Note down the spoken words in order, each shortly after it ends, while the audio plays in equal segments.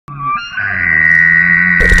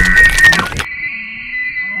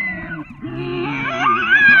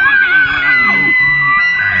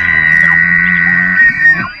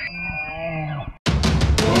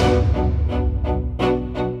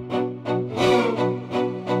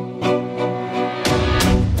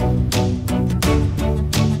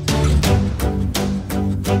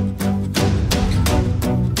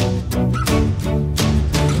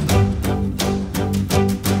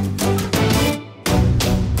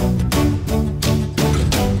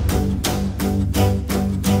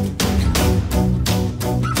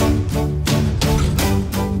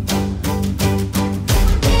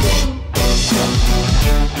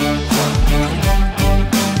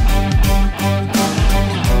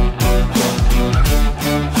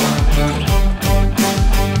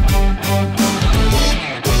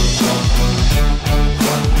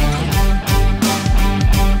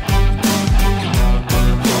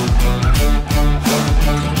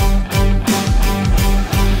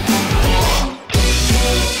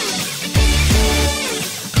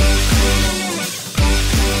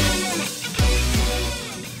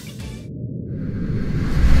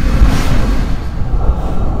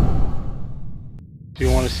If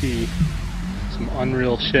you want to see some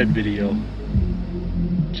unreal shed video,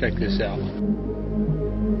 check this out.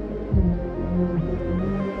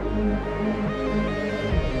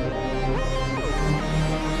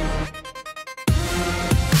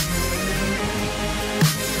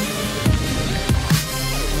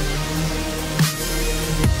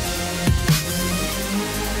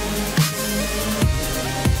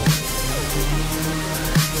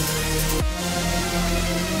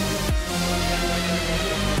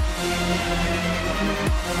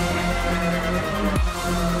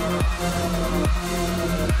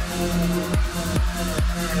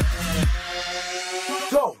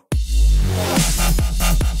 Go!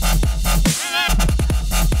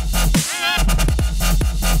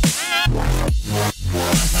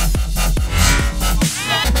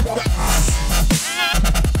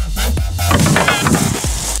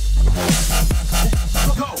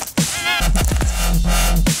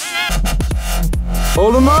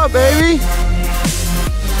 Hold them up, baby.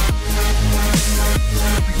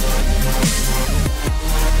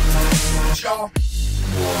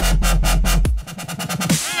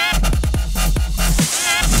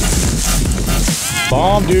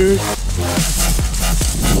 Bomb, dude.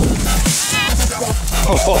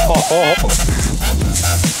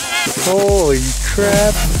 Holy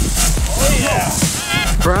crap. Oh yeah.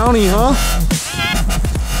 Brownie, huh?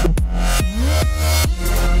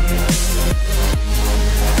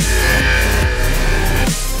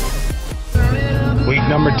 Week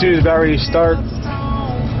number 2 is about ready to start.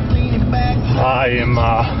 I am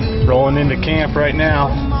rolling into camp right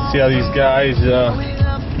now. See how these guys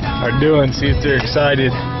are doing, see if they're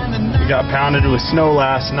excited. We got pounded with snow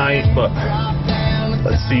last night, but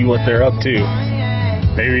let's see what they're up to.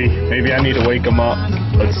 Maybe I need to wake them up.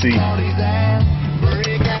 Let's see.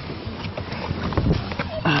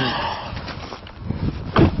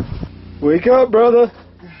 Wake up, brother.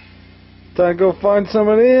 Time to go find some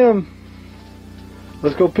of them.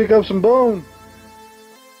 Let's go pick up some bone.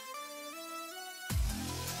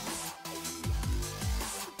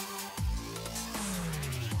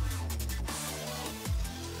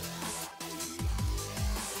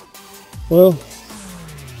 Well,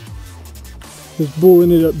 this bull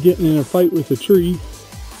ended up getting in a fight with a tree,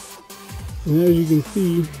 and as you can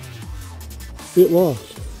see, it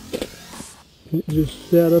lost. It just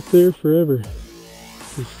sat up there forever.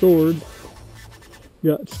 His sword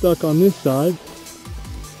got stuck on this side.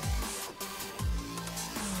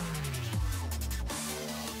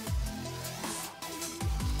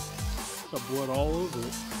 Got blood all over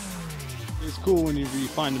it. It's cool when you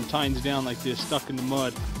find them tines down like this, stuck in the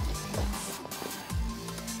mud.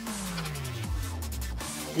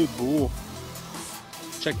 Good bull.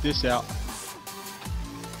 Check this out.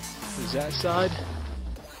 There's that side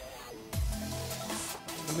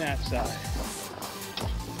and that side.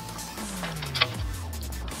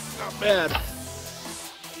 Not bad.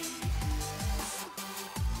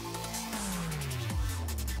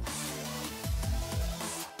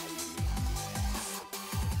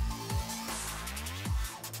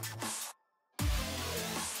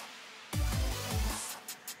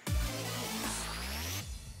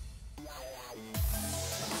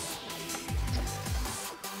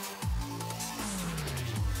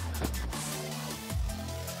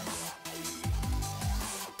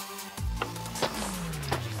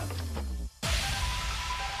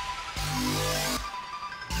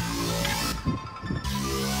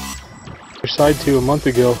 Side to a month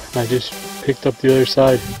ago, and I just picked up the other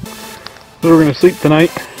side. So we're gonna sleep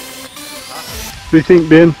tonight. What do you think,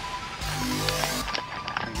 Ben?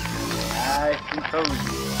 Nice and cozy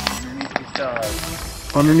underneath the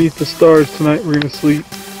stars. Underneath the stars tonight, we're gonna sleep.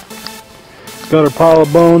 Got our pile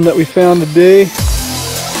of bone that we found today.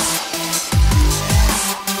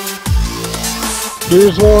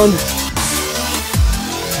 Here's one.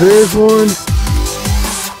 There's one.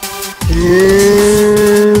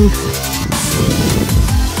 And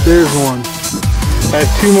there's one. I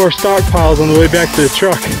have 2 more stockpiles on the way back to the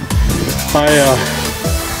truck.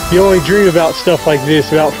 You only dream about stuff like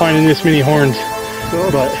this, about finding this many horns.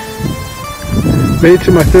 But made it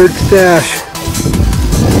to my 3rd stash.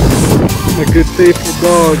 My good faithful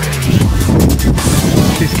dog.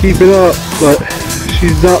 She's keeping up, but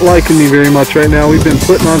she's not liking me very much right now. We've been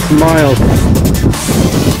putting on some miles.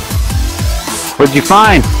 What'd you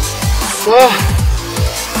find? Well,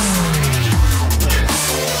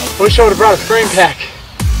 wish I would have brought a frame pack.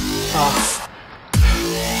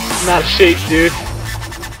 I'm out of shape, dude.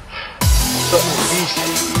 Something of a beast.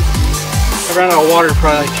 I ran out of water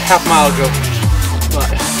probably like half a mile ago. But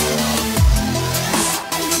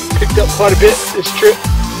picked up quite a bit this trip,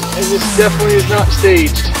 and this definitely is not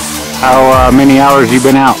staged. How many hours you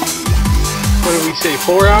been out? What did we say,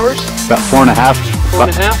 4 hours? About 4.5.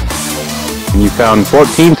 4.5? And you found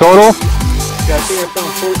 14 total? Yeah, I think I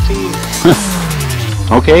found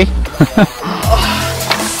 14. Okay.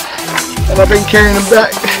 And I've been carrying them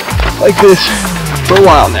back like this for a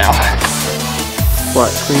while now.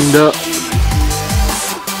 Flat's cleaned up.